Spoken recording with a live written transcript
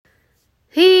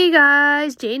Hey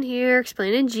guys, Jane here,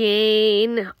 explaining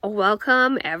Jane.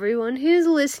 Welcome everyone who's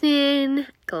listening.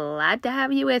 Glad to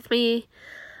have you with me.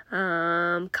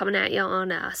 Coming at you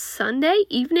on a Sunday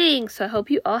evening, so I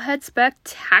hope you all had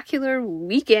spectacular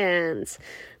weekends.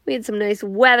 We had some nice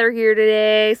weather here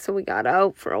today, so we got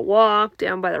out for a walk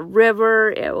down by the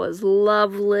river. It was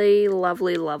lovely,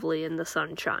 lovely, lovely in the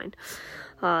sunshine.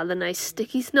 The nice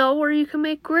sticky snow where you can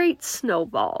make great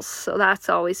snowballs. So that's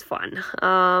always fun.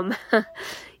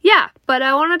 Yeah, but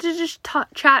I wanted to just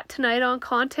chat tonight on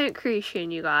content creation,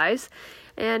 you guys.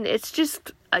 And it's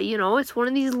just, it's one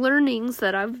of these learnings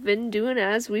that I've been doing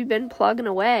as we've been plugging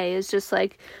away. It's just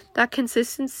like that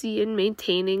consistency in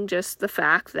maintaining just the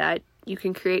fact that you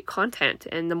can create content,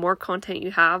 and the more content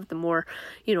you have, the more,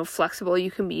 flexible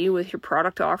you can be with your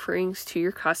product offerings to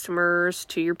your customers,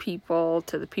 to your people,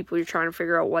 to the people you're trying to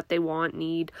figure out what they want,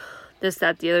 need, this,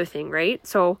 that, the other thing, right?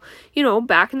 So,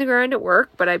 back in the grind at work,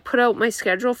 but I put out my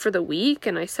schedule for the week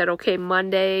and I said, okay,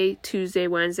 Monday, Tuesday,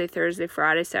 Wednesday, Thursday,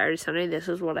 Friday, Saturday, Sunday, this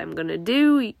is what I'm going to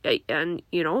do. And,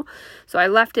 so I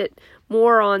left it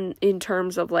more on in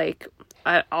terms of like,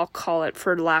 I'll call it,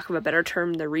 for lack of a better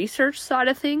term, the research side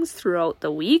of things throughout the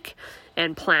week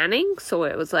and planning. So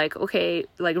it was like, okay,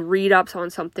 like read up on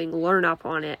something, learn up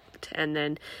on it, and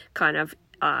then kind of,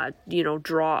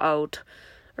 draw out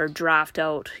or draft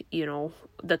out,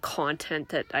 the content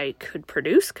that I could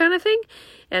produce kind of thing.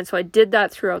 And so I did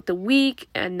that throughout the week.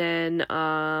 And then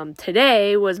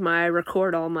today was my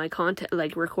record all my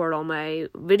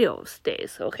videos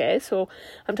days. Okay, so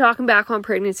I'm talking back on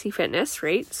pregnancy fitness,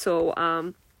 right?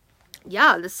 So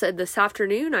this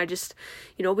afternoon I just,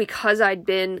 because I'd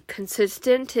been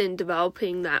consistent in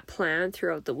developing that plan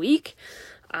throughout the week,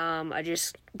 I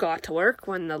just got to work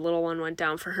when the little one went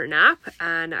down for her nap,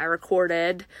 and I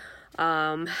recorded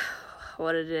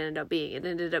what did it end up being? It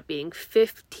ended up being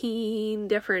 15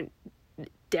 different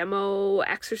demo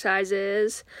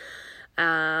exercises.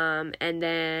 And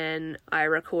then I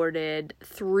recorded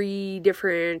 3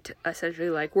 different, essentially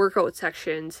like workout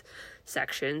sessions,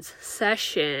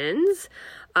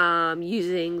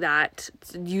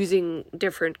 using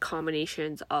different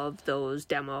combinations of those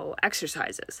demo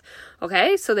exercises.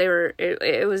 Okay. So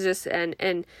it was just, so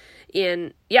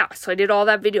I did all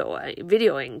that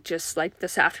videoing just like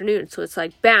this afternoon. So it's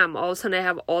like, bam, all of a sudden I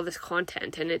have all this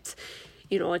content, and it's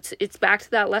back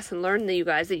to that lesson learned, that you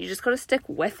guys, that you just got to stick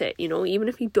with it. Even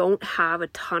if you don't have a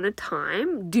ton of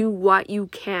time, do what you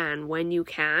can when you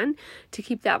can to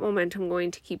keep that momentum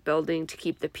going, to keep building, to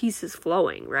keep the pieces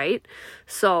flowing, right?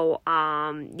 So,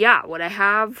 what I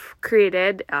have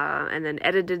created, and then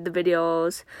edited the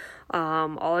videos,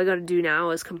 all I got to do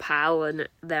now is compile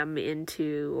them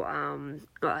into,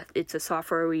 it's a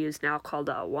software we use now called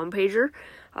One Pager,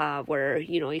 where,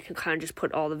 you can kind of just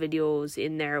put all the videos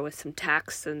in there with some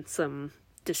text and some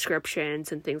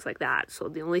descriptions and things like that. So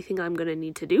the only thing I'm going to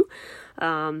need to do,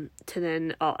 the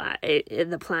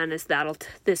plan is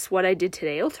what I did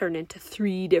today will turn into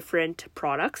 3 different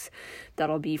products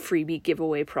that'll be freebie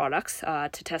giveaway products,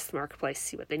 to test the marketplace,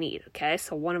 see what they need. Okay.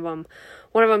 So one of them's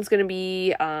going to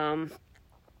be,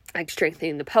 like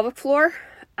strengthening the pelvic floor.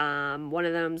 One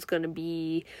of them is going to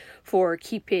be for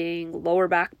keeping lower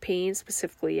back pain,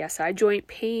 specifically SI joint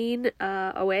pain,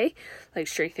 away, like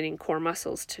strengthening core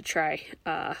muscles to try,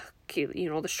 the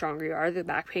stronger you are, the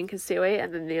back pain can stay away.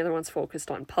 And then the other one's focused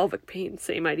on pelvic pain,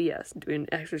 same idea, doing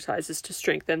exercises to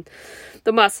strengthen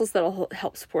the muscles that'll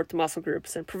help support the muscle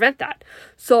groups and prevent that.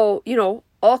 So,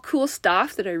 all cool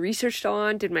stuff that I researched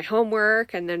on, did my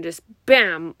homework, and then just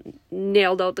bam,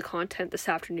 nailed out the content this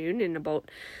afternoon in about,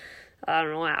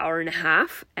 an hour and a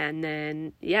half. And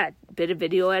then, bit of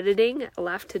video editing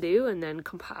left to do, and then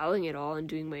compiling it all and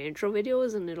doing my intro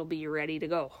videos, and it'll be ready to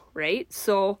go, right?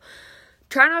 So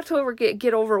try not to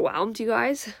get overwhelmed, you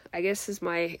guys, I guess is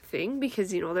my thing,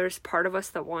 because, there's part of us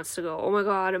that wants to go, oh my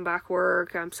God, I'm back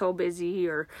work, I'm so busy.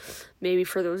 Or maybe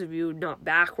for those of you not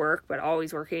back work, but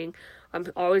always working, I'm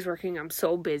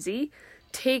so busy.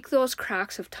 Take those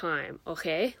cracks of time,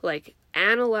 okay? Like,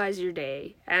 analyze your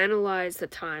day, analyze the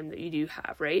time that you do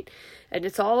have, right? And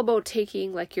it's all about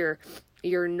taking like your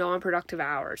non-productive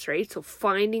hours, right? So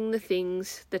finding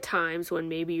the times when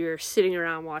maybe you're sitting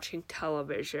around watching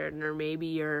television, or maybe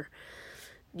you're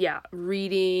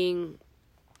reading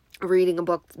a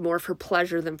book more for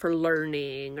pleasure than for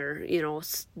learning, or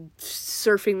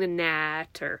surfing the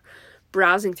net, or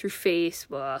browsing through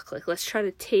Facebook. Like, let's try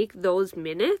to take those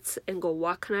minutes and go,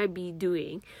 what can I be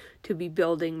doing to be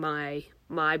building my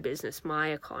business, my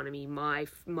economy, my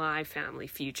family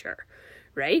future,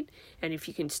 right? And if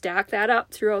you can stack that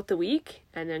up throughout the week,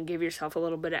 and then give yourself a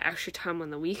little bit of extra time on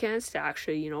the weekends to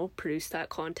actually, produce that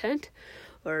content,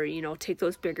 or, take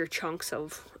those bigger chunks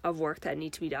of work that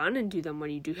need to be done and do them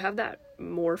when you do have that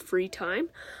more free time.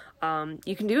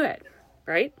 You can do it,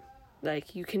 right?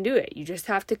 Like, you can do it. You just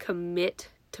have to commit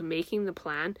to making the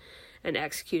plan and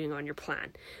executing on your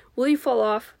plan. Will you fall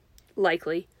off?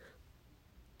 Likely.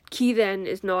 Key then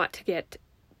is not to get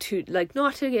too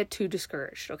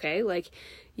discouraged, okay? Like,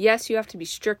 yes, you have to be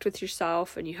strict with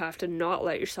yourself and you have to not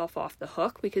let yourself off the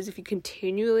hook, because if you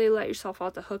continually let yourself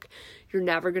off the hook, you're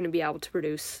never going to be able to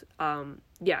produce,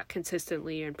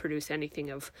 consistently and produce anything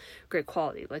of great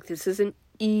quality. Like, this isn't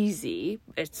easy.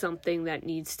 It's something that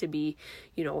needs to be,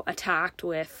 attacked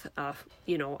with,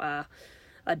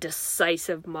 a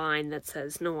decisive mind that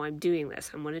says, no, I'm doing this.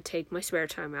 I'm going to take my spare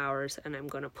time hours and I'm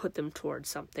going to put them towards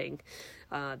something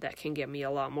that can give me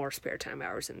a lot more spare time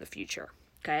hours in the future.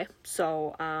 Okay.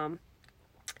 So,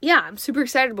 I'm super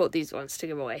excited about these ones to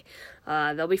give away.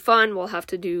 They'll be fun. We'll have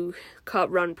to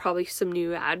run probably some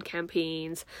new ad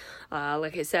campaigns.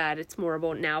 Like I said, it's more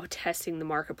about now testing the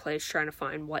marketplace, trying to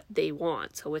find what they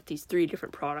want. So with these 3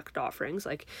 different product offerings,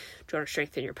 like, do you want to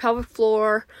strengthen your pelvic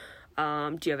floor?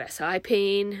 Do you have SI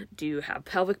pain? Do you have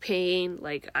pelvic pain?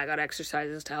 Like, I got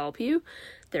exercises to help you.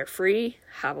 They're free.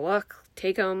 Have a look.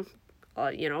 Take them.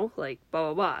 Blah,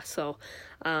 blah, blah. So,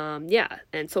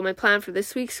 And so my plan for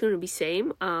this week's going to be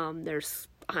same. I'm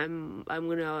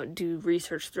going to do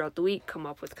research throughout the week, come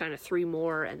up with kind of 3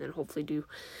 more, and then hopefully do,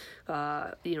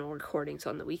 recordings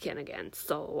on the weekend again.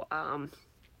 So,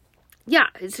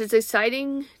 it's just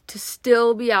exciting to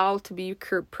still be able to be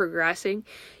progressing,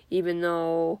 even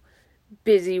though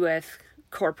busy with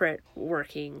corporate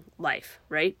working life,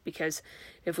 right? Because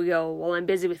if we go, well, I'm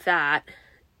busy with that,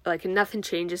 like, nothing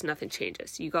changes.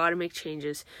 You got to make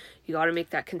changes. You got to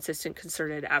make that consistent,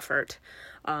 concerted effort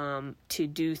to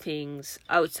do things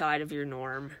outside of your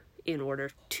norm in order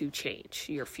to change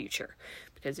your future.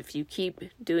 Because if you keep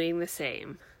doing the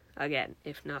same, again,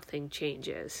 if nothing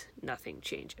changes, nothing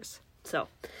changes. So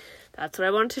that's what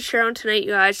I wanted to share on tonight,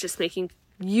 you guys. Just making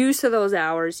use of those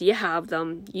hours. You have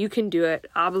them. You can do it.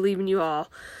 I believe in you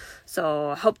all. So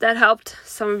I hope that helped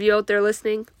some of you out there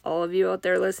listening, all of you out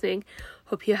there listening.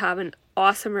 Hope you have an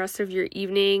awesome rest of your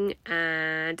evening.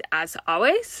 And as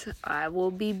always, I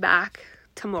will be back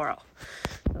tomorrow.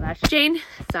 So that's Jane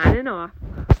signing off.